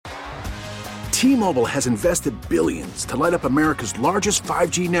T-Mobile has invested billions to light up America's largest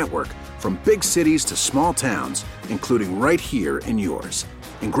 5G network, from big cities to small towns, including right here in yours.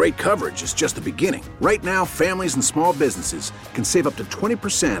 And great coverage is just the beginning. Right now, families and small businesses can save up to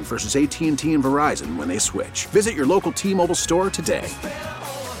 20% versus AT&T and Verizon when they switch. Visit your local T-Mobile store today.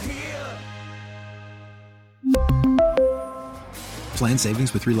 Plan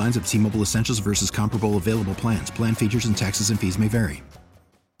savings with 3 lines of T-Mobile Essentials versus comparable available plans. Plan features and taxes and fees may vary.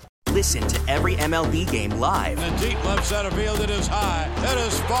 Listen to every MLB game live. In the deep left center field, it is high, it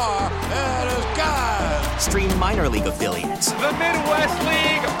is far, it is gone. Stream minor league affiliates. The Midwest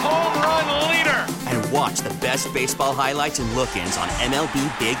League home run leader. And watch the best baseball highlights and look-ins on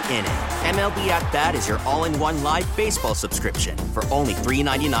MLB Big Inning. MLB At Bat is your all-in-one live baseball subscription for only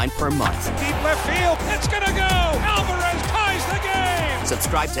 $3.99 per month. Deep left field, it's gonna go. Alvarez ties the game.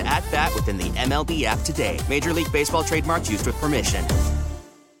 Subscribe to At Bat within the MLB app today. Major League Baseball trademarks used with permission.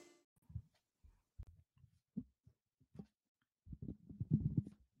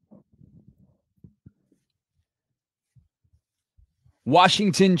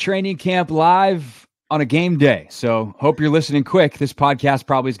 Washington training camp live on a game day. So hope you're listening quick. This podcast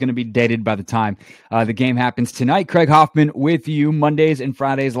probably is going to be dated by the time the game happens tonight. Craig Hoffman with you Mondays and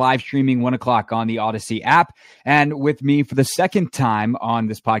Fridays, live streaming 1:00 on the Odyssey app. And with me for the second time on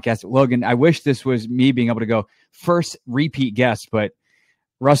this podcast, Logan, I wish this was me being able to go first repeat guest, but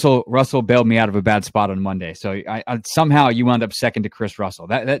Russell bailed me out of a bad spot on Monday. So I somehow you wound up second to Chris Russell.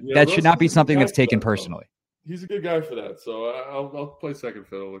 That should not be something that's taken personally. He's a good guy for that, so I'll play second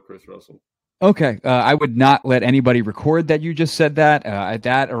fiddle with Chris Russell. Okay. I would not let anybody record that you just said that.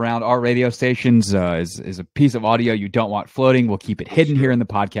 That around our radio stations is a piece of audio you don't want floating. We'll keep it hidden here in the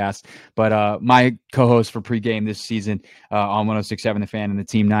podcast. But my co-host for pregame this season on 106.7 The Fan and the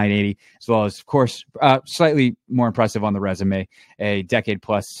Team 980, as well as, of course, slightly more impressive on the resume, a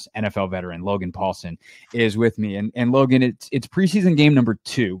decade-plus NFL veteran, Logan Paulson, is with me. And Logan, it's preseason game number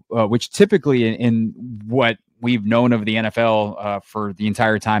 2, which typically in what we've known of the NFL for the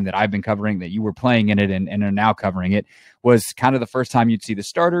entire time that I've been covering, that you were playing in it and are now covering it, was kind of the first time you'd see the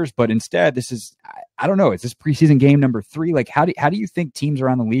starters. But instead, this is, I don't know, is this preseason game number 3? Like, how do you think teams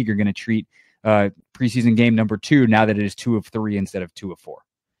around the league are going to treat preseason game number 2 now that it is 2 of 3 instead of 2 of 4?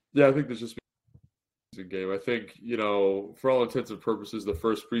 Yeah, I think this is a game. I think, for all intents and purposes, the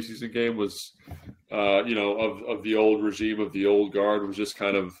first preseason game was, of the old regime, of the old guard, was just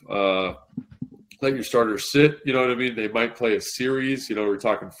kind of let your starters sit, you know what I mean? They might play a series, we're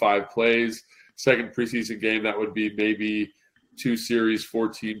talking 5 plays. Second preseason game, that would be maybe 2 series,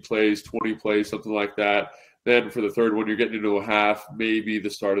 14 plays, 20 plays, something like that. Then for the third one, you're getting into a half, maybe the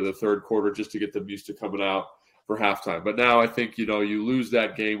start of the third quarter, just to get them used to coming out for halftime. But now I think, you lose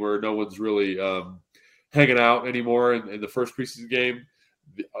that game where no one's really hanging out anymore in the first preseason game.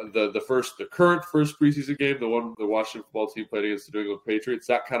 The current first preseason game, the one the Washington football team played against the New England Patriots,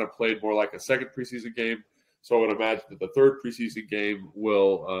 that kind of played more like a second preseason game. So I would imagine that the third preseason game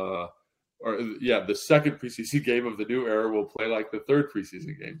will, the second preseason game of the new era will play like the third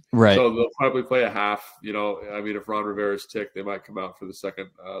preseason game. Right. So they'll probably play a half. If Ron Rivera's ticked, they might come out for the second,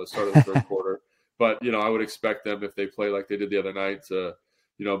 start of the third quarter. But I would expect them, if they play like they did the other night, to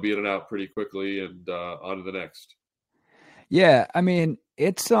be in and out pretty quickly and on to the next. Yeah, I mean,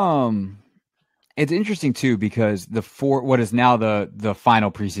 it's interesting too, because what is now the final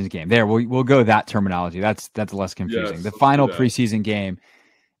preseason game. There, we'll go that terminology. That's less confusing. Yes, the final preseason game,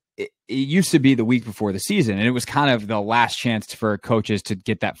 it used to be the week before the season, and it was kind of the last chance for coaches to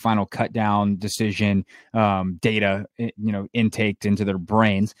get that final cut down decision, data, intaked into their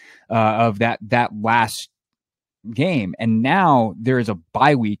brains of that last game. And now there is a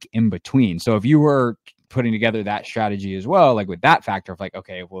bye week in between. So if you were putting together that strategy as well, like with that factor of like,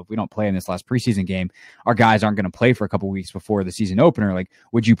 okay, well, if we don't play in this last preseason game, our guys aren't going to play for a couple of weeks before the season opener. Like,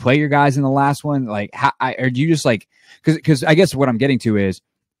 would you play your guys in the last one? Like, or do you just like, because I guess what I'm getting to is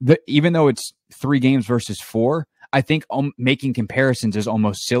even though it's 3 games versus 4, I think making comparisons is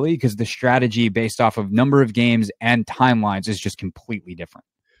almost silly, because the strategy based off of number of games and timelines is just completely different.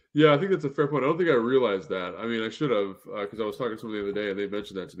 Yeah, I think that's a fair point. I don't think I realized that. I mean, I should have, because I was talking to someone the other day and they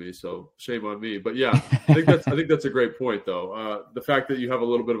mentioned that to me. So shame on me. But yeah, I think that's a great point, though. The fact that you have a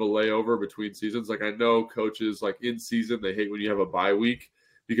little bit of a layover between seasons. Like, I know coaches, like in season, they hate when you have a bye week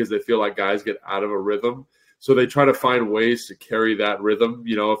because they feel like guys get out of a rhythm. So they try to find ways to carry that rhythm.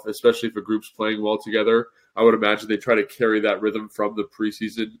 Especially if a group's playing well together, I would imagine they try to carry that rhythm from the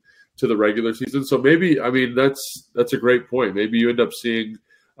preseason to the regular season. So maybe, I mean, that's a great point. Maybe you end up seeing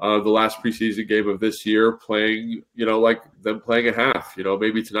the last preseason game of this year playing, like them playing a half.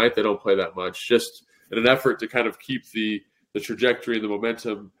 Maybe tonight they don't play that much, just in an effort to kind of keep the trajectory and the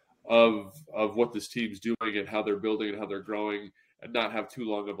momentum of what this team's doing and how they're building and how they're growing, and not have too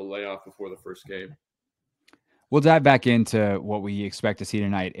long of a layoff before the first game. We'll dive back into what we expect to see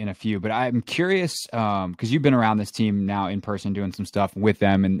tonight in a few, but I'm curious because you've been around this team now in person doing some stuff with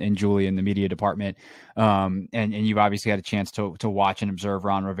them and Julie in the media department. And you've obviously had a chance to watch and observe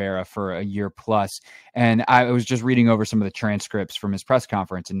Ron Rivera for a year plus. And I was just reading over some of the transcripts from his press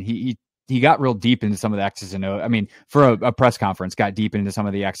conference, and he got real deep into some of the X's and O's. I mean, for a press conference, got deep into some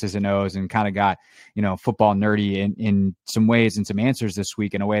of the X's and O's and kind of got, football nerdy in some ways and some answers this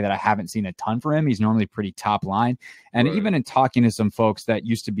week in a way that I haven't seen a ton for him. He's normally pretty top line. And right. Even in talking to some folks that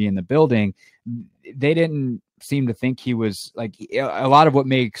used to be in the building, they didn't seem to think he was like a lot of what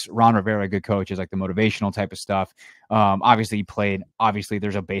makes Ron Rivera a good coach is like the motivational type of stuff. Obviously he played,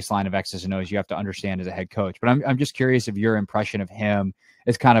 there's a baseline of X's and O's you have to understand as a head coach, but I'm just curious of your impression of him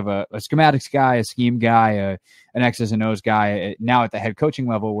as kind of a schematics guy, a scheme guy, an X's and O's guy now at the head coaching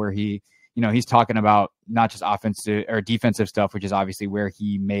level where he's talking about not just offensive or defensive stuff, which is obviously where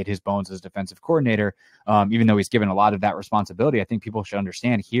he made his bones as defensive coordinator. Even though he's given a lot of that responsibility, I think people should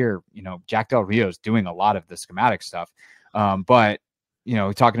understand here, Jack Del Rio is doing a lot of the schematic stuff. But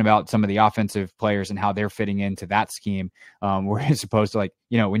talking about some of the offensive players and how they're fitting into that scheme, where as opposed to like,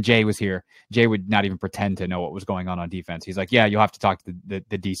 when Jay was here, Jay would not even pretend to know what was going on defense. He's like, yeah, you'll have to talk to the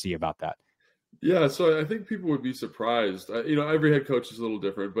DC about that. Yeah, so I think people would be surprised. Every head coach is a little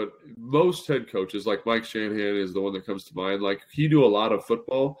different, but most head coaches, like Mike Shanahan is the one that comes to mind. Like he knew a lot of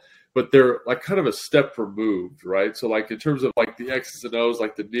football, but they're like kind of a step removed, right? So like in terms of like the X's and O's,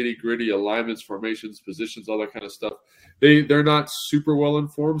 like the nitty gritty alignments, formations, positions, all that kind of stuff, they're not super well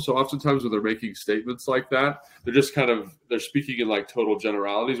informed. So oftentimes when they're making statements like that, they're just they're speaking in like total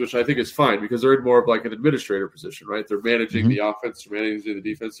generalities, which I think is fine because they're in more of like an administrator position, right? They're managing the offense, they're managing the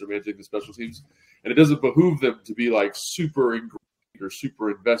defense, they're managing the special teams, and it doesn't behoove them to be like super ingrained or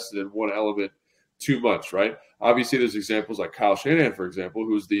super invested in one element too much, right? Obviously, there's examples like Kyle Shanahan, for example,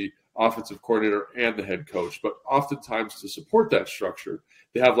 who's the offensive coordinator and the head coach, but oftentimes to support that structure,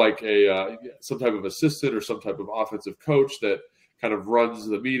 they have like some type of assistant or some type of offensive coach that kind of runs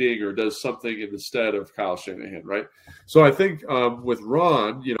the meeting or does something in the stead of Kyle Shanahan, right? So I think with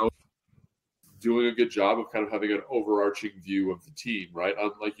Ron, doing a good job of kind of having an overarching view of the team, right?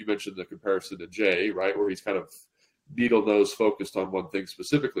 Like you mentioned, the comparison to Jay, right, where he's kind of needle nose focused on one thing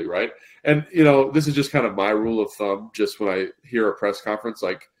specifically, right? And this is just kind of my rule of thumb. Just when I hear a press conference,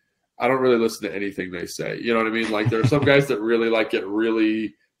 like I don't really listen to anything they say. You know what I mean? Like there are some guys that really like get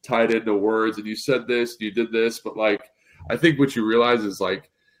really tied into words and you said this, you did this, but like I think what you realize is like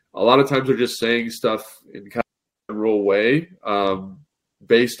a lot of times they're just saying stuff in kind of a general way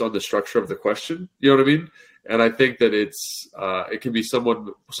based on the structure of the question. You know what I mean? And I think that it can be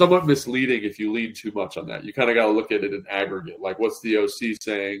somewhat misleading if you lean too much on that. You kind of got to look at it in aggregate. Like what's the OC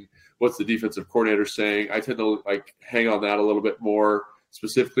saying? What's the defensive coordinator saying? I tend to like hang on that a little bit more,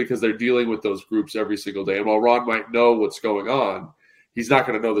 specifically because they're dealing with those groups every single day. And while Ron might know what's going on, he's not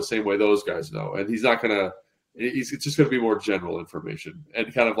going to know the same way those guys know. And it's just going to be more general information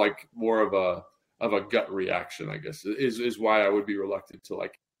and kind of like more of a gut reaction, I guess, is why I would be reluctant to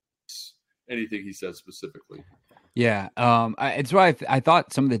like anything he says specifically. Yeah. It's why I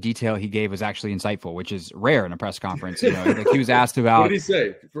thought some of the detail he gave was actually insightful, which is rare in a press conference. Like he was asked about, what did he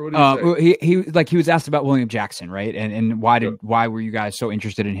say? He was asked about William Jackson, right? And why were you guys so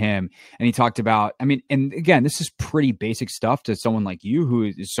interested in him? And he talked about, and again, this is pretty basic stuff to someone like you, who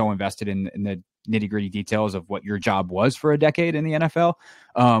is so invested in the nitty gritty details of what your job was for a decade in the NFL.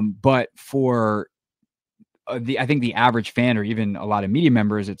 But for I think the average fan or even a lot of media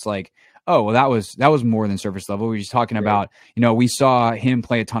members, it's like, oh, well, that was more than surface level. We were just talking about, we saw him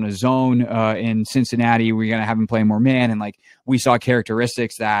play a ton of zone in Cincinnati. We're going to have him play more man. And like, we saw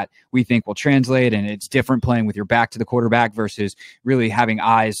characteristics that we think will translate. And it's different playing with your back to the quarterback versus really having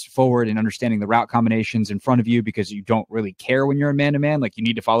eyes forward and understanding the route combinations in front of you, because you don't really care when you're a man-to-man. Like you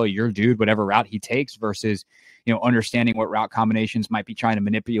need to follow your dude, whatever route he takes, versus, understanding what route combinations might be trying to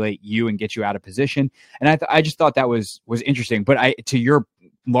manipulate you and get you out of position. And I just thought that was interesting. But to your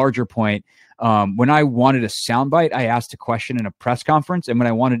larger point, when I wanted a soundbite, I asked a question in a press conference, and when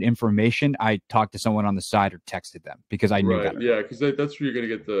I wanted information, I talked to someone on the side or texted them because I knew better. Yeah, because that's where you're going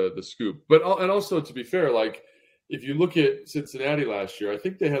to get the scoop. But and also, to be fair, like if you look at Cincinnati last year, I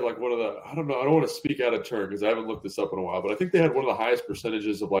think they had like one of the, I don't want to speak out of turn because I haven't looked this up in a while, but I think they had one of the highest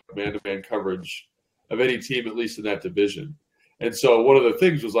percentages of like man-to-man coverage of any team, at least in that division. And so one of the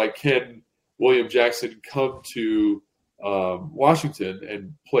things was like, can William Jackson come to Washington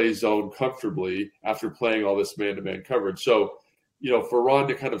and play zone comfortably after playing all this man-to-man coverage? So, for Ron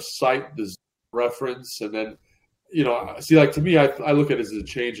to kind of cite the reference, and then, like to me, I look at it as a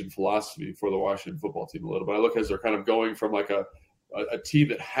change in philosophy for the Washington football team a little bit. I look as they're kind of going from like a team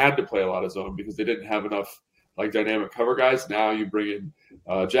that had to play a lot of zone because they didn't have enough like dynamic cover guys. Now you bring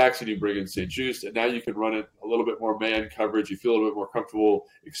in Jackson, you bring in St-Juste, and now you can run it a little bit more man coverage. You feel a little bit more comfortable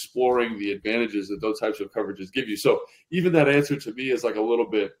exploring the advantages that those types of coverages give you. So even that answer to me is like a little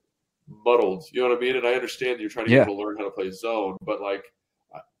bit muddled. You know what I mean? And I understand that you're trying to get people to learn how to play zone, but like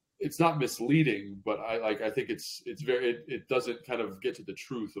it's not misleading. But I think it doesn't kind of get to the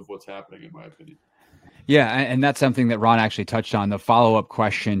truth of what's happening, in my opinion. Yeah, and that's something that Ron actually touched on. The follow-up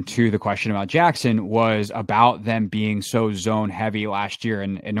question to the question about Jackson was about them being so zone heavy last year.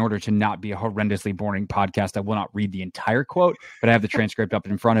 And in order to not be a horrendously boring podcast, I will not read the entire quote, but I have the transcript up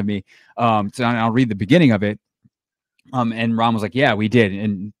in front of me. So I'll read the beginning of it. And Ron was like, yeah, we did,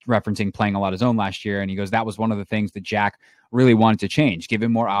 and referencing playing a lot of zone last year. And he goes, that was one of the things that Jack really wanted to change, give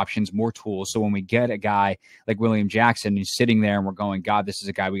him more options, more tools. So when we get a guy like William Jackson, he's sitting there and we're going, God, this is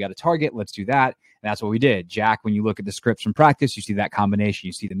a guy we got to target. Let's do that. And that's what we did. Jack, when you look at the scripts from practice, you see that combination,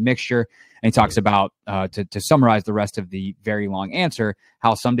 you see the mixture. And he talks about, to summarize the rest of the very long answer,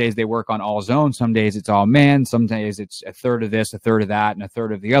 how some days they work on all zone, some days it's all man, some days it's a third of this, a third of that, and a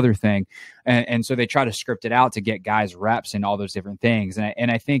third of the other thing. And so they try to script it out to get guys reps and all those different things.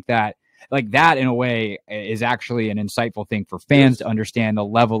 And I think that, like, that in a way is actually an insightful thing for fans to understand the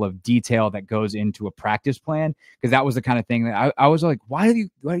level of detail that goes into a practice plan. Because that was the kind of thing that I was like, why do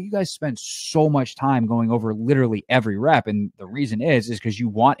you guys spend so much time going over literally every rep? And the reason is because you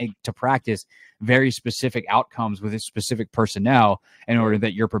want to practice very specific outcomes with specific personnel in order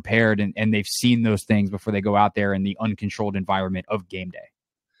that you're prepared and they've seen those things before they go out there in the uncontrolled environment of game day.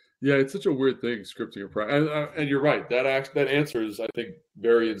 Yeah, it's such a weird thing, scripting a practice. And you're right. That answer is, I think,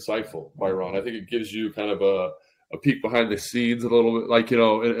 very insightful by Ron. I think it gives you kind of a peek behind the scenes a little bit, like, in a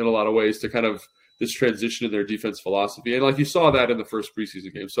lot of ways, to kind of this transition in their defense philosophy. And like you saw that in the first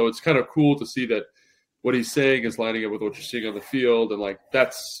preseason game. So it's kind of cool to see that what he's saying is lining up with what you're seeing on the field. And like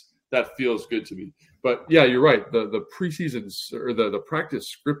that feels good to me. But yeah, you're right. The preseason or the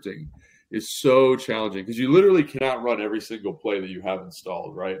practice scripting is so challenging because you literally cannot run every single play that you have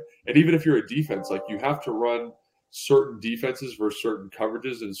installed, right? And even if you're a defense, like, you have to run certain defenses versus certain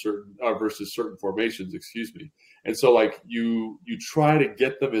coverages and versus certain formations, And so like you try to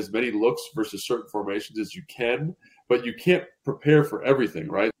get them as many looks versus certain formations as you can, but you can't prepare for everything,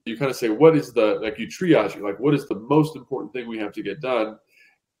 right? You kind of say, what is you triage it, like, what is the most important thing we have to get done?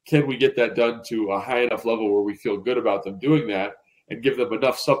 Can we get that done to a high enough level where we feel good about them doing that? And give them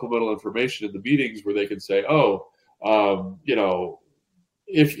enough supplemental information in the meetings where they can say,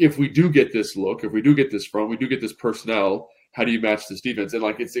 if we do get this look, if we do get this front, we do get this personnel, how do you match this defense? And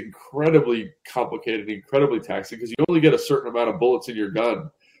like, it's incredibly complicated, incredibly taxing because you only get a certain amount of bullets in your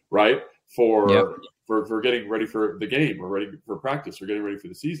gun, right? For getting ready for the game or ready for practice or getting ready for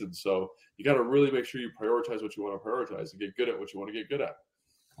the season. So you got to really make sure you prioritize what you want to prioritize and get good at what you want to get good at.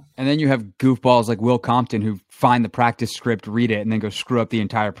 And then you have goofballs like Will Compton who find the practice script, read it, and then go screw up the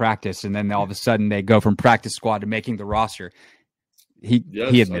entire practice. And then all of a sudden they go from practice squad to making the roster. He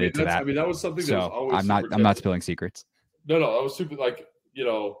admitted to that. I mean, that was something that was always I'm not spilling secrets. No, I was super, like,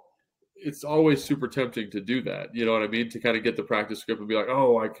 it's always super tempting to do that. You know what I mean? To kind of get the practice script and be like,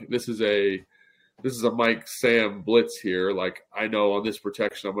 oh, like, this is a Mike Sam blitz here. Like, I know on this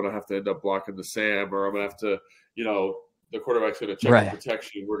protection, I'm going to have to end up blocking the Sam, or I'm going to have to, the quarterback's going to check the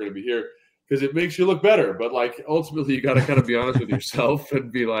protection. We're going to be here because it makes you look better. But like, ultimately, you got to kind of be honest with yourself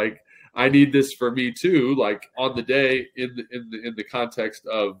and be like, I need this for me too. Like, on the day, in the context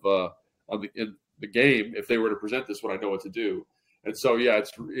of in the game, if they were to present this, would I know what to do? And so, yeah,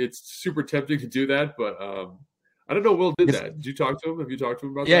 it's super tempting to do that. But I don't know. Will did that. Did you talk to him? Have you talked to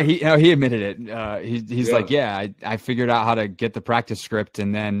him about that? Yeah, he admitted it. He's like, I figured out how to get the practice script,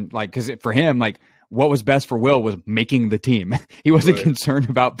 and then like, because for him, like, what was best for Will was making the team. He wasn't concerned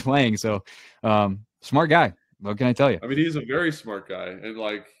about playing. So smart guy. What can I tell you? I mean, he's a very smart guy. And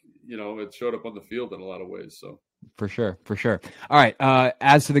like, it showed up on the field in a lot of ways. So For sure. All right.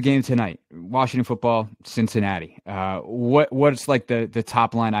 As to the game tonight, Washington football, Cincinnati. What's like the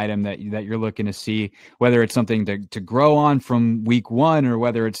top line item that you're looking to see, whether it's something to grow on from week one or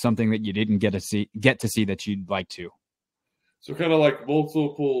whether it's something that you didn't get to see that you'd like to? So kind of like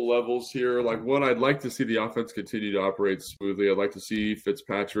multiple levels here. Like, one, I'd like to see the offense continue to operate smoothly. I'd like to see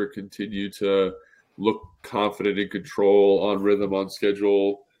Fitzpatrick continue to look confident in control, on rhythm, on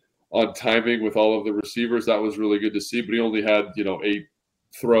schedule, on timing with all of the receivers. That was really good to see, but he only had, 8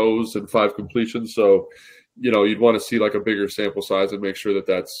 throws and 5 completions. So, you'd want to see like a bigger sample size and make sure that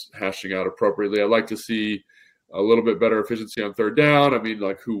that's hashing out appropriately. I'd like to see a little bit better efficiency on third down. I mean,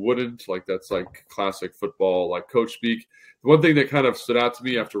 like, who wouldn't? Like, that's like classic football, like coach speak. The one thing that kind of stood out to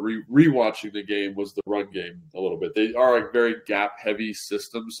me after rewatching the game was the run game a little bit. They are a very gap heavy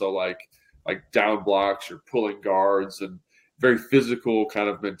system. So like down blocks, you're pulling guards, and very physical kind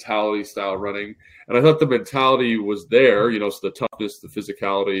of mentality style running. And I thought the mentality was there, so the toughness, the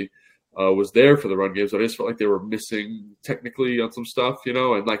physicality was there for the run games. So I just felt like they were missing technically on some stuff,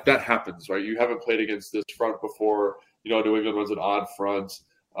 and like that happens, right? You haven't played against this front before. New England runs an odd front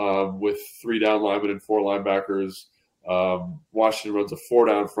with 3 down linemen and 4 linebackers. Washington runs a 4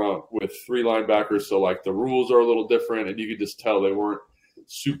 down front with 3 linebackers. So like the rules are a little different, and you could just tell they weren't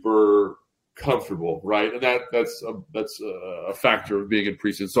super comfortable, right? And that's a factor of being in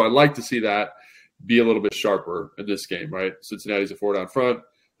preseason. So I'd like to see that be a little bit sharper in this game, right? Cincinnati's a 4 down front.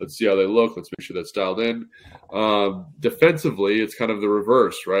 Let's see how they look. Let's make sure that's dialed in. Defensively, it's kind of the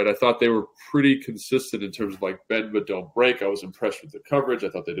reverse, right? I thought they were pretty consistent in terms of like bend but don't break. I was impressed with the coverage. I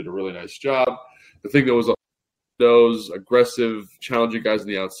thought they did a really nice job. The thing that was those aggressive, challenging guys on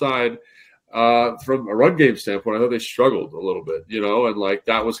the outside, from a run game standpoint, I thought they struggled a little bit, and like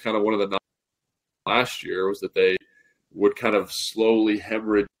that was kind of one of the last year was that they would kind of slowly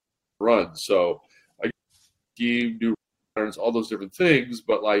hemorrhage runs. So scheme, new patterns, all those different things,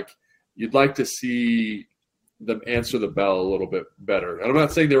 but like you'd like to see them answer the bell a little bit better. And I'm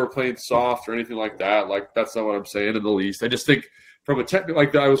not saying they were playing soft or anything like that. Like that's not what I'm saying in the least. I just think from a technical,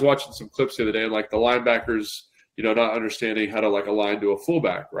 like I was watching some clips the other day, and like the linebackers, not understanding how to like align to a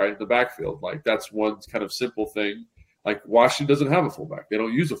fullback, right, in the backfield. Like that's one kind of simple thing. Like Washington doesn't have a fullback. They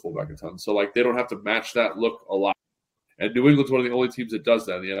don't use a fullback a ton. So like they don't have to match that look a lot. And New England's one of the only teams that does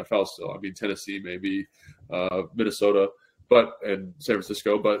that in the NFL still. I mean, Tennessee, maybe Minnesota, and San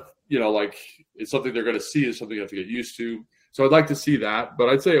Francisco. But, like it's something they're going to see. It's something you have to get used to. So I'd like to see that. But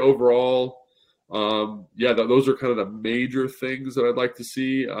I'd say overall, those are kind of the major things that I'd like to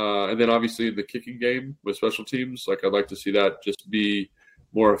see. And then obviously in the kicking game with special teams, like I'd like to see that just be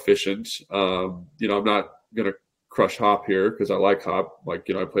more efficient. I'm not going to crush Hop here because I like Hop. Like,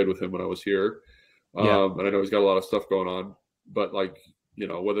 I played with him when I was here. And I know he's got a lot of stuff going on. But like,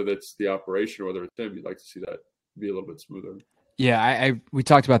 whether that's the operation or whether it's him, you'd like to see that be a little bit smoother. Yeah, we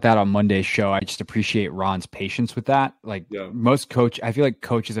talked about that on Monday's show. I just appreciate Ron's patience with that. Like I feel like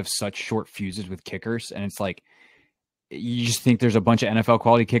coaches have such short fuses with kickers, and it's like you just think there's a bunch of NFL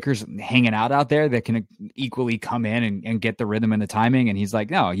quality kickers hanging out there that can equally come in and get the rhythm and the timing. And he's like,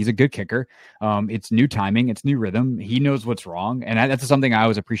 no, he's a good kicker. It's new timing. It's new rhythm. He knows what's wrong. And that's something I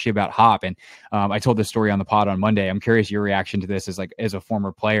always appreciate about Hop. And I told this story on the pod on Monday. I'm curious your reaction to this as a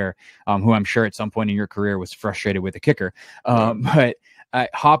former player who I'm sure at some point in your career was frustrated with a kicker. But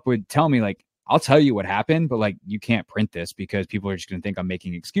Hop would tell me like, I'll tell you what happened, but like, you can't print this because people are just going to think I'm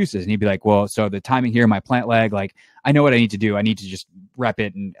making excuses. And he'd be like, well, so the timing here, my plant leg, like I know what I need to do. I need to just rep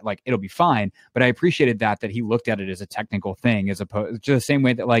it and like, it'll be fine. But I appreciated that he looked at it as a technical thing, as opposed to the same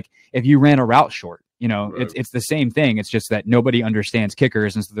way that like, if you ran a route short, right. It's the same thing. It's just that nobody understands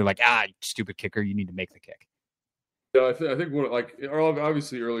kickers. And so they're like, stupid kicker, you need to make the kick. Yeah. I think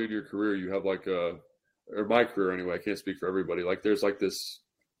obviously early in your career, you have like or my career anyway, I can't speak for everybody. Like there's like this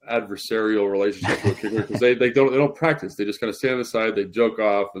adversarial relationship with a kicker because they don't practice. They just kind of stand on the side, they joke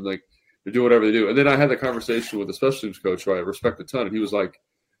off, and like they do whatever they do. And then I had the conversation with a special teams coach who I respect a ton, and he was like,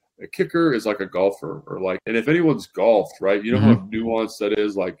 a kicker is like a golfer, or like, and if anyone's golfed, right, you know how nuanced that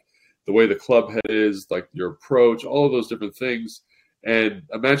is, like the way the club head is, like your approach, all of those different things. And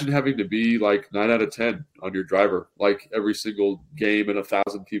imagine having to be like 9 out of 10 on your driver, like every single game, and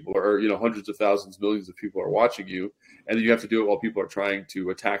 1,000 people or hundreds of thousands, millions of people are watching you, and then you have to do it while people are trying to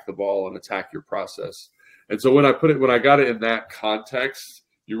attack the ball and attack your process. And so when I got it in that context,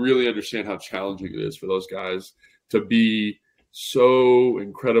 you really understand how challenging it is for those guys to be so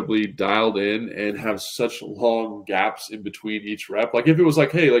incredibly dialed in and have such long gaps in between each rep. Like if it was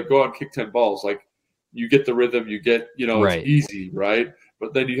like, hey, like go out and kick 10 balls, like you get the rhythm, you get, right. It's easy, right?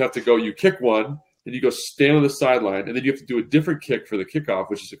 But then you have to go, you kick one, then you go stand on the sideline, and then you have to do a different kick for the kickoff,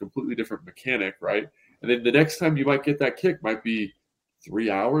 which is a completely different mechanic, right? And then the next time you might get that kick might be 3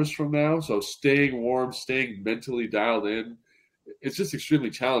 hours from now. So staying warm, staying mentally dialed in, it's just extremely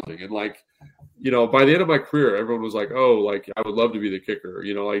challenging. And like, by the end of my career, everyone was like, oh, like I would love to be the kicker.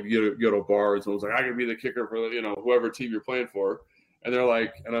 Like you go to a bar and someone's like, I can be the kicker for, whoever team you're playing for. And they're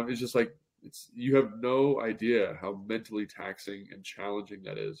like, it's just like, you have no idea how mentally taxing and challenging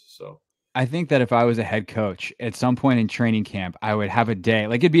that is. So I think that if I was a head coach at some point in training camp, I would have a day,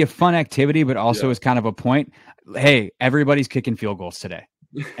 like it'd be a fun activity, but also as kind of a point. Hey, everybody's kicking field goals today.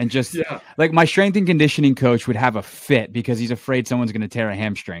 and just like my strength and conditioning coach would have a fit because he's afraid someone's going to tear a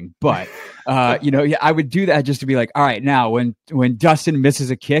hamstring. But, I would do that just to be like, all right, now when Dustin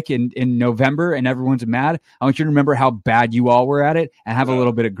misses a kick in November and everyone's mad, I want you to remember how bad you all were at it and have a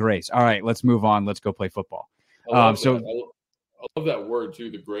little bit of grace. All right, let's move on. Let's go play football. I love that word too,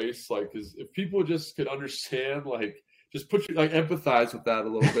 the grace. Like, cause if people just could understand, like, just put you like empathize with that a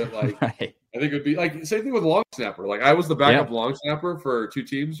little bit. Like, right. I think it would be like same thing with long snapper. Like, I was the backup long snapper for 2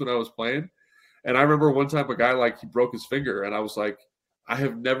 teams when I was playing, and I remember one time a guy he broke his finger, and I was like, I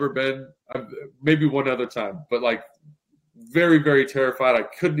have never been, maybe one other time, but like very, very terrified. I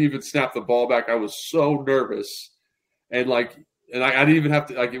couldn't even snap the ball back. I was so nervous, and I didn't even have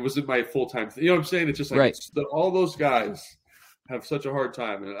to, like, it wasn't my full time thing. You know what I'm saying? It's just like all those guys have such a hard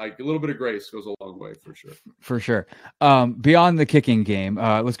time, and like a little bit of grace goes a long way for sure. For sure. Beyond the kicking game,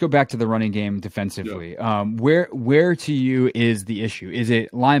 let's go back to the running game defensively. Yeah. Where to you is the issue? Is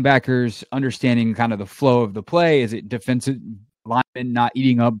it linebackers understanding kind of the flow of the play? Is it defensive linemen not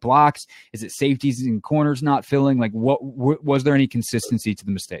eating up blocks? Is it safeties and corners not filling? Like, what was there any consistency to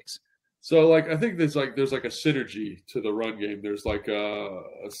the mistakes? So, like, I think there's a synergy to the run game. There's like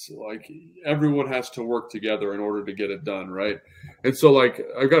everyone has to work together in order to get it done, right? And so, like,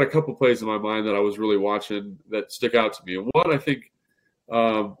 I've got a couple plays in my mind that I was really watching that stick out to me. And one, I think,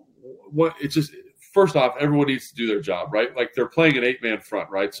 first off, everyone needs to do their job, right? Like, they're playing an 8-man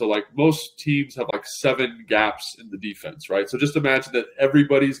front, right? So, like, most teams have like 7 gaps in the defense, right? So just imagine that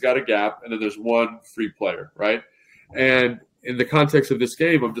everybody's got a gap, and then there's one free player, right? And in the context of this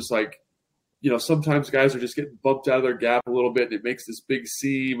game, I'm just like, sometimes guys are just getting bumped out of their gap a little bit, and it makes this big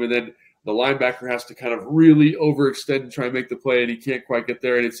seam, and then the linebacker has to kind of really overextend and try and make the play, and he can't quite get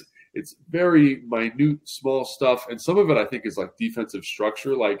there. And it's very minute, small stuff. And some of it, I think, is like defensive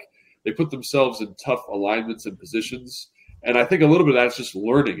structure. Like, they put themselves in tough alignments and positions. And I think a little bit of that's just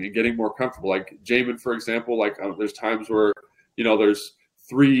learning and getting more comfortable. Like Jamin, for example, like there's times where, there's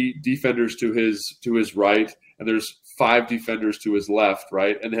 3 defenders to his right, and there's 5 defenders to his left,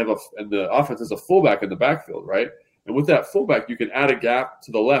 right? And the offense has a fullback in the backfield, right? And with that fullback, you can add a gap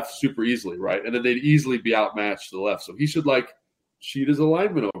to the left super easily, right? And then they'd easily be outmatched to the left. So he should like cheat his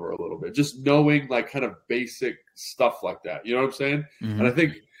alignment over a little bit, just knowing like kind of basic stuff like that. You know what I'm saying? Mm-hmm. And I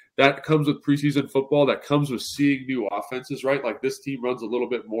think that comes with preseason football. That comes with seeing new offenses, right? Like this team runs a little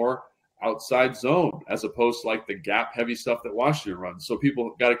bit more outside zone as opposed to like the gap heavy stuff that Washington runs. So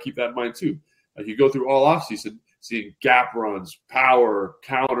people got to keep that in mind too. Like you go through all offseason, seeing gap runs, power,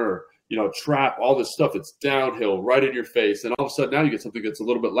 counter, trap, all this stuff that's downhill, right in your face. And all of a sudden now you get something that's a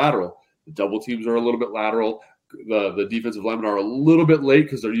little bit lateral. The double teams are a little bit lateral. The defensive linemen are a little bit late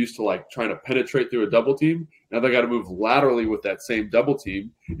because they're used to like trying to penetrate through a double team. Now they got to move laterally with that same double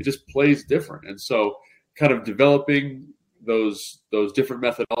team. It just plays different. And so kind of developing those different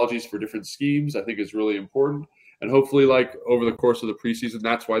methodologies for different schemes, I think is really important. And hopefully, like over the course of the preseason,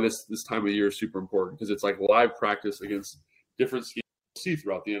 that's why this time of year is super important, because it's like live practice against different schemes you see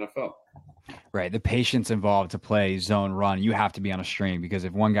throughout the NFL. Right. The patience involved to play zone run, you have to be on a string, because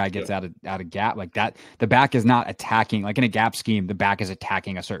if one guy gets out of gap like that, the back is not attacking. Like in a gap scheme, the back is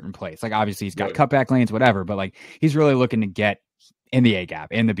attacking a certain place. Like obviously he's got cutback lanes, whatever, but like he's really looking to get in the A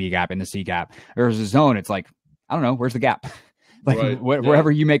gap, in the B gap, in the C gap. Whereas a zone, it's like, I don't know, where's the gap? Like wherever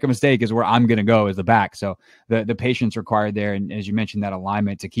you make a mistake is where I'm going to go as the back. So the patience required there. And as you mentioned, that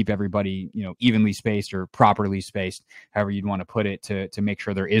alignment to keep everybody, evenly spaced or properly spaced, however you'd want to put it, to make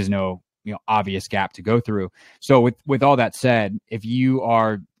sure there is no, obvious gap to go through. So with all that said, if you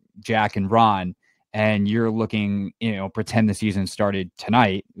are Jack and Ron and you're looking, pretend the season started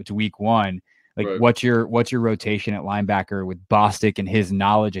tonight, it's week 1, like what's your rotation at linebacker with Bostic and his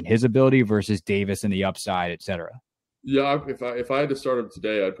knowledge and his ability versus Davis and the upside, et cetera? Yeah, if I had to start him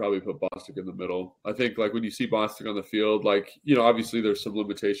today, I'd probably put Bostic in the middle. I think like when you see Bostic on the field, like, obviously there's some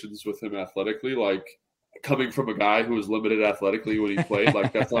limitations with him athletically, like coming from a guy who was limited athletically when he played,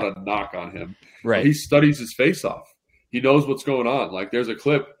 like that's not a knock on him. Right. He studies his face off. He knows what's going on. Like there's a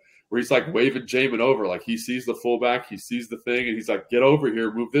clip where he's like waving Jamin over, like he sees the fullback, he sees the thing, and he's like, get over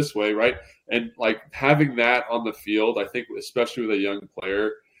here, move this way, right? And like having that on the field, I think especially with a young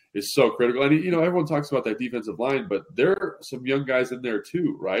player, is so critical. And, everyone talks about that defensive line, but there are some young guys in there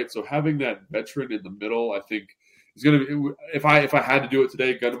too, right? So having that veteran in the middle, I think is going to – if I had to do it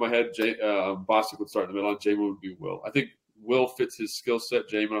today, gun to my head, Bostic would start in the middle, and Jamin would be Will. I think Will fits his skill set.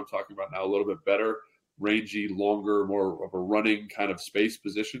 Jamin, I'm talking about now, a little bit better, rangy, longer, more of a running kind of space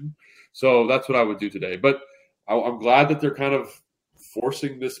position. So that's what I would do today. But I'm glad that they're kind of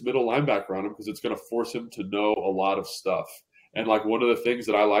forcing this middle linebacker on him, because it's going to force him to know a lot of stuff. And like one of the things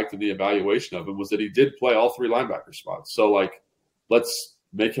that I liked in the evaluation of him was that he did play all 3 linebacker spots. So like, let's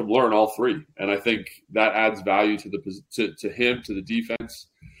make him learn all three. And I think that adds value to to him, to the defense.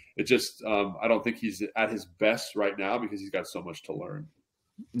 It just, I don't think he's at his best right now because he's got so much to learn.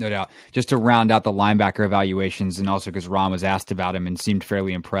 No doubt. Just to round out the linebacker evaluations, and also because Ron was asked about him and seemed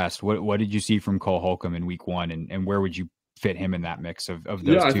fairly impressed, what did you see from Cole Holcomb in week 1, and where would you fit him in that mix of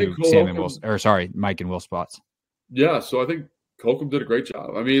those two, Sam and Will, Mike and Will spots? Yeah, so I think Holcomb did a great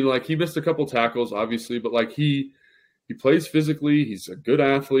job. I mean, like, he missed a couple tackles, obviously, but like he plays physically. He's a good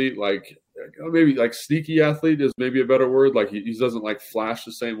athlete. Like, maybe like sneaky athlete is maybe a better word. Like, he doesn't like flash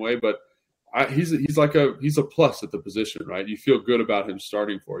the same way, but he's a plus at the position, right? You feel good about him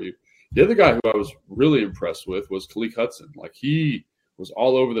starting for you. The other guy who I was really impressed with was Khaleke Hudson. Like, he was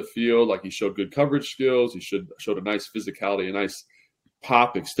all over the field. Like, he showed good coverage skills. He showed a nice physicality, a nice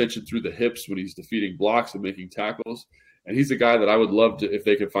pop extension through the hips when he's defeating blocks and making tackles. And he's a guy that I would love to, if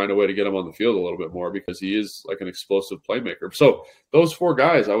they could find a way to get him on the field a little bit more, because he is like an explosive playmaker. So those 4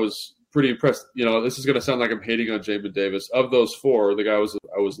 guys, I was pretty impressed. You know, this is going to sound like I'm hating on Jamin Davis. Of those 4, the guy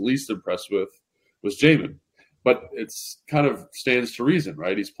I was least impressed with was Jamin. But it's kind of stands to reason,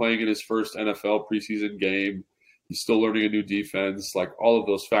 right? He's playing in his first NFL preseason game. He's still learning a new defense. Like, all of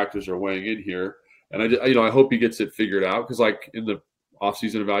those factors are weighing in here. And I hope he gets it figured out, because like in the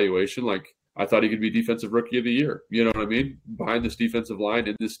offseason evaluation, like, I thought he could be defensive rookie of the year. You know what I mean? Behind this defensive line,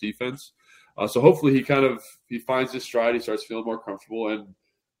 in this defense. So hopefully he finds his stride. He starts feeling more comfortable, and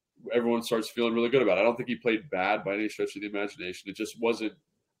everyone starts feeling really good about it. I don't think he played bad by any stretch of the imagination. It just wasn't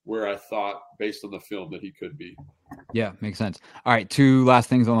where I thought, based on the film, that he could be. Yeah, makes sense. All right, 2 last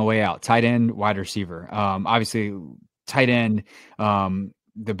things on the way out: tight end, wide receiver. Obviously, tight end.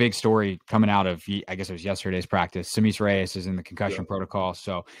 The big story coming out of, I guess it was yesterday's practice, Sammis Reyes is in the concussion protocol,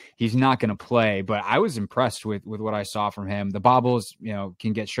 so he's not going to play. But I was impressed with what I saw from him. The bobbles,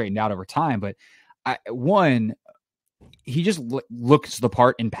 can get straightened out over time, but he just looks the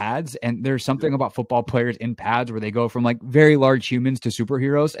part in pads. And there's something about football players in pads where they go from like very large humans to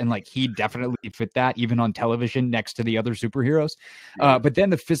superheroes. And like, he definitely fit that even on television next to the other superheroes. But then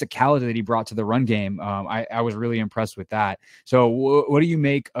the physicality that he brought to the run game, I was really impressed with that. So what do you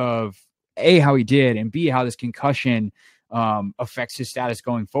make of A, how he did, and B, how this concussion affects his status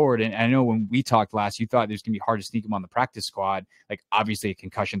going forward? And I know when we talked last, you thought it was going to be hard to sneak him on the practice squad. Like, obviously a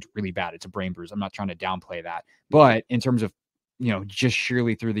concussion's really bad. It's a brain bruise. I'm not trying to downplay that. But in terms of, just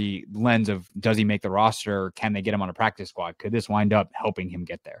surely through the lens of, does he make the roster, or can they get him on a practice squad? Could this wind up helping him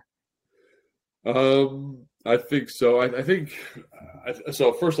get there? I think so.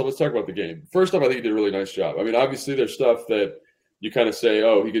 So first off, let's talk about the game. First off, I think he did a really nice job. I mean, obviously there's stuff that you kind of say,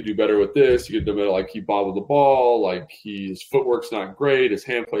 oh, he could do better with this. He could do better, like he bobbled the ball, like his footwork's not great, his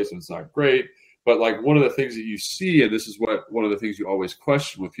hand placement's not great. But like, one of the things that you see, and this is one of the things you always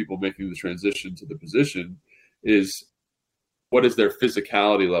question with people making the transition to the position, is what is their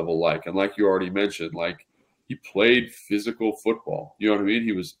physicality level like? And like you already mentioned, like, he played physical football. You know what I mean?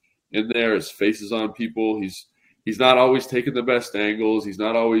 He was in there, his face is on people. He's not always taking the best angles. He's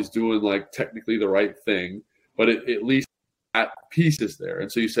not always doing like technically the right thing, but at least that piece is there.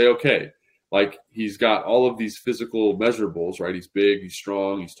 And so you say, okay, like, he's got all of these physical measurables, right? He's big, he's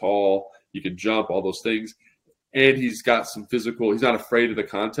strong, he's tall, he can jump, all those things. And he's got some physical, he's not afraid of the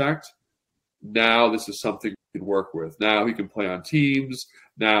contact. Now this is something he can work with. Now he can play on teams.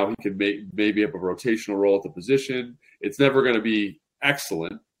 Now he can maybe have a rotational role at the position. It's never going to be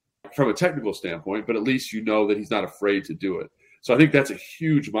excellent from a technical standpoint, but at least you know that he's not afraid to do it. So I think that's a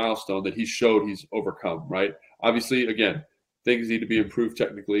huge milestone that he showed he's overcome, right? Obviously, again, things need to be improved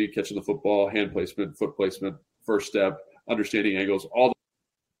technically, catching the football, hand placement, foot placement, first step, understanding angles, all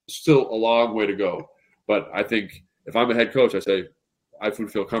still a long way to go. But I think if I'm a head coach, I say I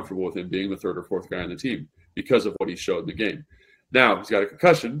would feel comfortable with him being the 3rd or 4th guy on the team because of what he showed in the game. Now, he's got a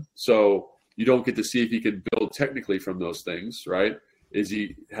concussion, so you don't get to see if he can build technically from those things, right? Has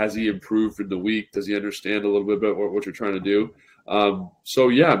he improved in the week? Does he understand a little bit about what you're trying to do? So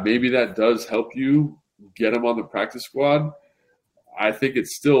yeah, maybe that does help you get him on the practice squad. I think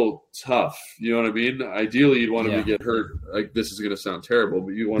it's still tough. You know what I mean? Ideally, you'd want him to get hurt. Like, this is going to sound terrible,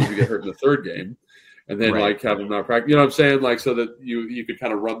 but you want him to get hurt in the 3rd game, and then like have him not practice. You know what I'm saying? Like, so that you could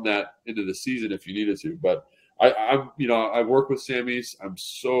kind of run that into the season if you needed to. But I work with Sammis. I'm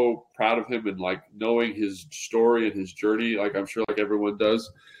so proud of him, and like knowing his story and his journey. Like, I'm sure like everyone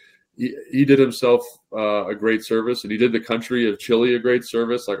does. He did himself a great service, and he did the country of Chile a great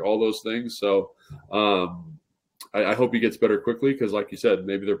service. Like, all those things. So. I hope he gets better quickly, because like you said,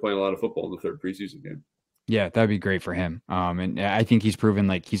 maybe they're playing a lot of football in the 3rd preseason game. Yeah, that'd be great for him. And I think he's proven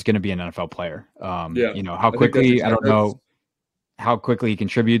like he's going to be an NFL player. How quickly, I don't know how quickly he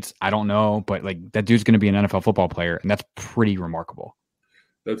contributes. I don't know, but like, that dude's going to be an NFL football player, and that's pretty remarkable.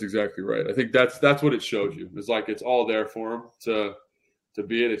 That's exactly right. I think that's what it showed you. It's like it's all there for him to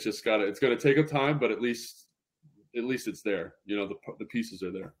be it. It's just it's going to take a time, but at least it's there. You know, the pieces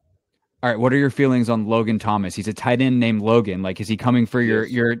are there. All right. What are your feelings on Logan Thomas? He's a tight end named Logan. Like, is he coming for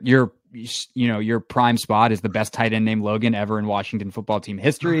your prime spot as the best tight end named Logan ever in Washington football team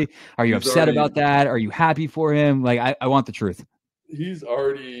history? Are you upset about that? Are you happy for him? Like, I want the truth. He's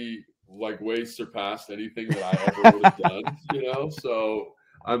already like way surpassed anything that I ever would have done, you know? So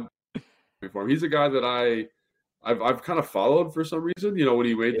I'm for him. He's a guy that I've kind of followed for some reason. You know, when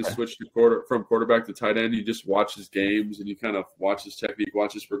he made the switch to from quarterback to tight end, you just watch his games and you kind of watch his technique,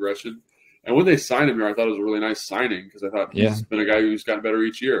 watch his progression. And when they signed him here, I thought it was a really nice signing because I thought he's been a guy who's gotten better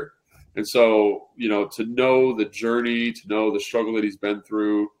each year. And so, you know, to know the journey, to know the struggle that he's been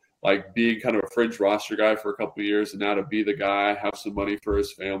through, like being kind of a fringe roster guy for a couple of years, and now to be the guy, have some money for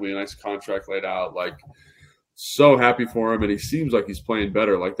his family, a nice contract laid out, like so happy for him. And he seems like he's playing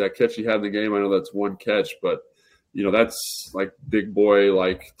better. Like that catch he had in the game, I know that's one catch, but you know, that's like big boy,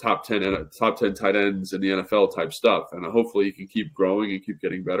 like top 10 tight ends in the NFL type stuff. And hopefully he can keep growing and keep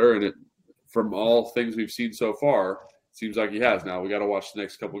getting better. And from all things we've seen so far, it seems like he has. Now we got to watch the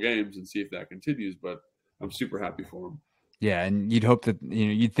next couple games and see if that continues, but I'm super happy for him. Yeah, and you'd hope that, you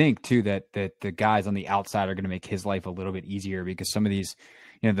know, you'd think too that the guys on the outside are going to make his life a little bit easier, because some of these,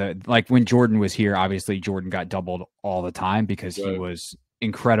 you know, like when Jordan was here, obviously Jordan got doubled all the time because he was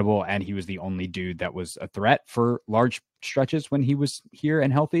incredible and he was the only dude that was a threat for large stretches when he was here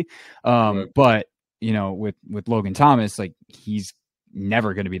and healthy. But you know, with Logan Thomas, like he's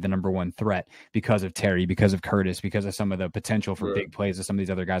never going to be the number one threat because of Terry, because of Curtis, because of some of the potential for big plays of some of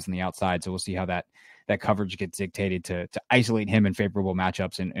these other guys on the outside. So we'll see how that coverage gets dictated to isolate him in favorable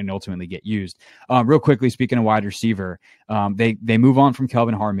matchups and ultimately get used. Real quickly, speaking of wide receiver, they move on from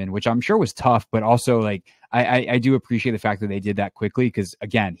Kelvin Harmon, which I'm sure was tough, but also like I do appreciate the fact that they did that quickly, because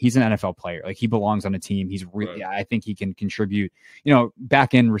again, he's an NFL player. Like he belongs on a team. He's really, I think he can contribute, you know,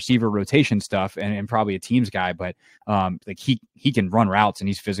 back end receiver rotation stuff and probably a team's guy, but like he can run routes and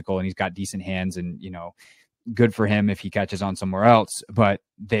he's physical and he's got decent hands, and, you know, good for him if he catches on somewhere else. But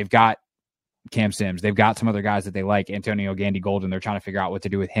they've got Cam Sims. They've got some other guys that they like, Antonio Gandy Golden. They're trying to figure out what to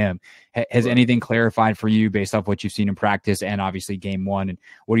do with him. Has anything clarified for you based off what you've seen in practice and obviously game one? And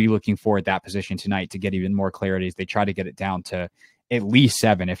what are you looking for at that position tonight to get even more clarity as they try to get it down to at least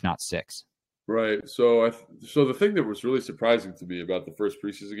 7, if not 6? Right. So so the thing that was really surprising to me about the first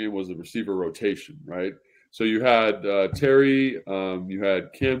preseason game was the receiver rotation, right? So you had Terry, you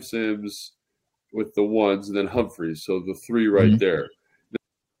had Cam Sims with the ones, and then Humphreys. So the 3 right there.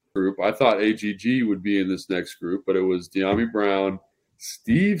 Group. I thought AGG would be in this next group, but it was De'Ami Brown,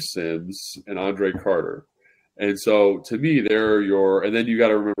 Steve Sims, and Andre Carter. And so to me, they're and then you got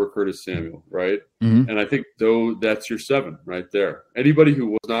to remember Curtis Samuel, right? And I think that's your 7 right there. Anybody who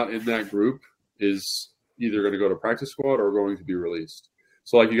was not in that group is either going to go to practice squad or going to be released.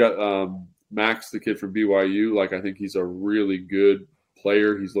 So like you got Max, the kid from BYU. Like I think he's a really good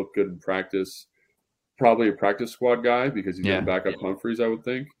player. He's looked good in practice. Probably a practice squad guy because he's going to back up Humphreys, I would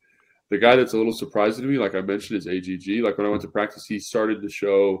think. The guy that's a little surprising to me, like I mentioned, is AGG. Like when I went to practice, he started to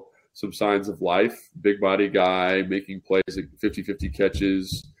show some signs of life. Big body guy, making plays, like 50-50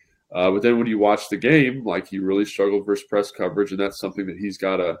 catches. But then when you watch the game, like he really struggled versus press coverage, and that's something that he's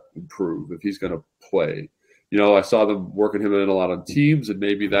got to improve if he's going to play. You know, I saw them working him in a lot on teams, and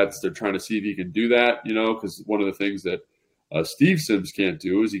maybe they're trying to see if he can do that, you know, because one of the things that Steve Sims can't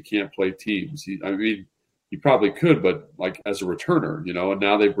do is he can't play teams. He probably could, but like as a returner, you know, and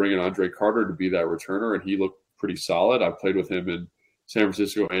now they bring in Andre Carter to be that returner, and he looked pretty solid. I played with him in San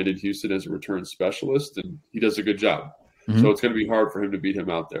Francisco and in Houston as a return specialist, and he does a good job. So it's going to be hard for him to beat him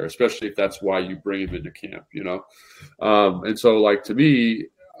out there, especially if that's why you bring him into camp, you know? And so like, to me,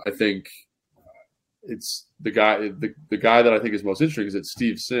 I think it's the guy that I think is most interesting is that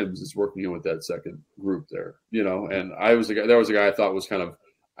Steve Sims is working in with that second group there, you know, and that was a guy I thought was kind of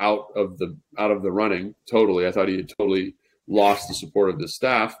out of the running totally. I thought he had totally lost the support of the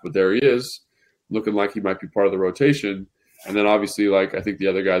staff, but there he is looking like he might be part of the rotation. And then obviously, like, I think the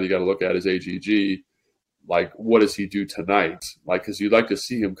other guy that you got to look at is AGG. Like, what does he do tonight? Like, because you'd like to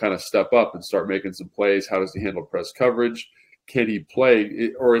see him kind of step up and start making some plays. How does he handle press coverage? Can he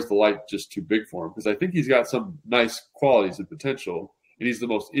play, or is the light just too big for him? Because I think he's got some nice qualities and potential, and he's the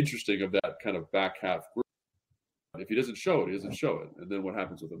most interesting of that kind of back half group. If he doesn't show it, he doesn't show it. And then what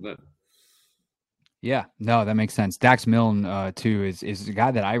happens with him then? Yeah, no, that makes sense. Dax Milne, too, is a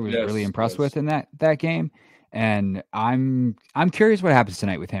guy that I was really impressed with in that game. And I'm curious what happens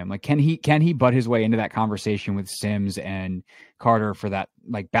tonight with him. Like, can he butt his way into that conversation with Sims and Carter for that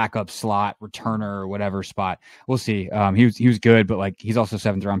like backup slot returner or whatever spot? We'll see. He was good, but like he's also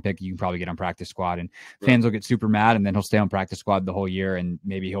 7th round pick. You can probably get on practice squad, and fans will get super mad, and then he'll stay on practice squad the whole year, and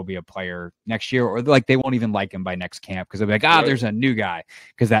maybe he'll be a player next year, or like they won't even like him by next camp because they'll be like, there's a new guy,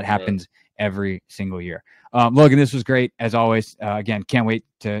 because that happens every single year. Logan, this was great as always. Again, can't wait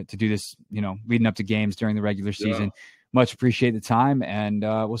to do this, leading up to games during the regular season. Much appreciate the time, and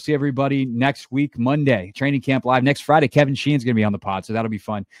we'll see everybody next week, Monday, Training Camp Live. Next Friday, Kevin Sheehan's going to be on the pod, so that'll be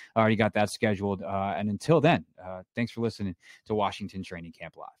fun. I already got that scheduled. And until then, thanks for listening to Washington Training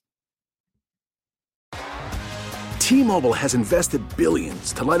Camp Live. T-Mobile has invested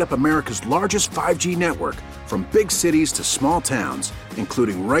billions to light up America's largest 5G network, from big cities to small towns,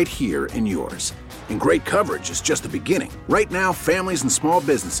 including right here in yours. And great coverage is just the beginning. Right now, families and small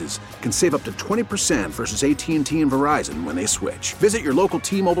businesses can save up to 20% versus AT&T and Verizon when they switch. Visit your local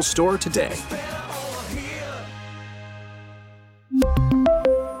T-Mobile store today.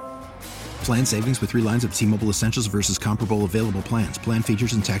 Plan savings with 3 lines of T-Mobile Essentials versus comparable available plans. Plan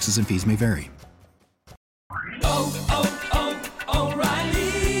features and taxes and fees may vary.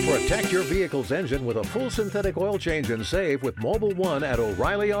 Protect your vehicle's engine with a full synthetic oil change and save with Mobil 1 at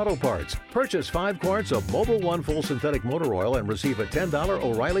O'Reilly Auto Parts. Purchase 5 quarts of Mobil 1 full synthetic motor oil and receive a $10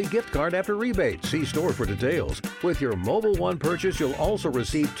 O'Reilly gift card after rebate. See store for details. With your Mobil 1 purchase, you'll also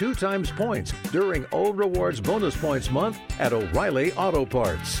receive 2 times points during O Rewards Bonus Points Month at O'Reilly Auto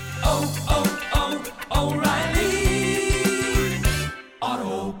Parts. O'Reilly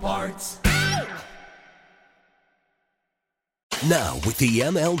Auto Parts. Now, with the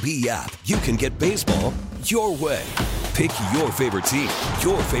MLB app, you can get baseball your way. Pick your favorite team,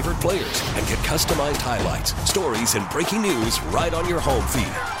 your favorite players, and get customized highlights, stories, and breaking news right on your home feed.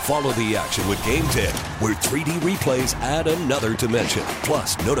 Follow the action with Game Day, where 3D replays add another dimension.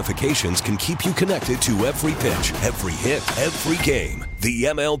 Plus, notifications can keep you connected to every pitch, every hit, every game. The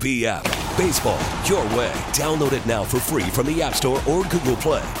MLB app. Baseball your way. Download it now for free from the App Store or Google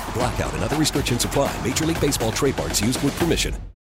Play. Blackout and other restrictions apply. Major League Baseball trademarks used with permission.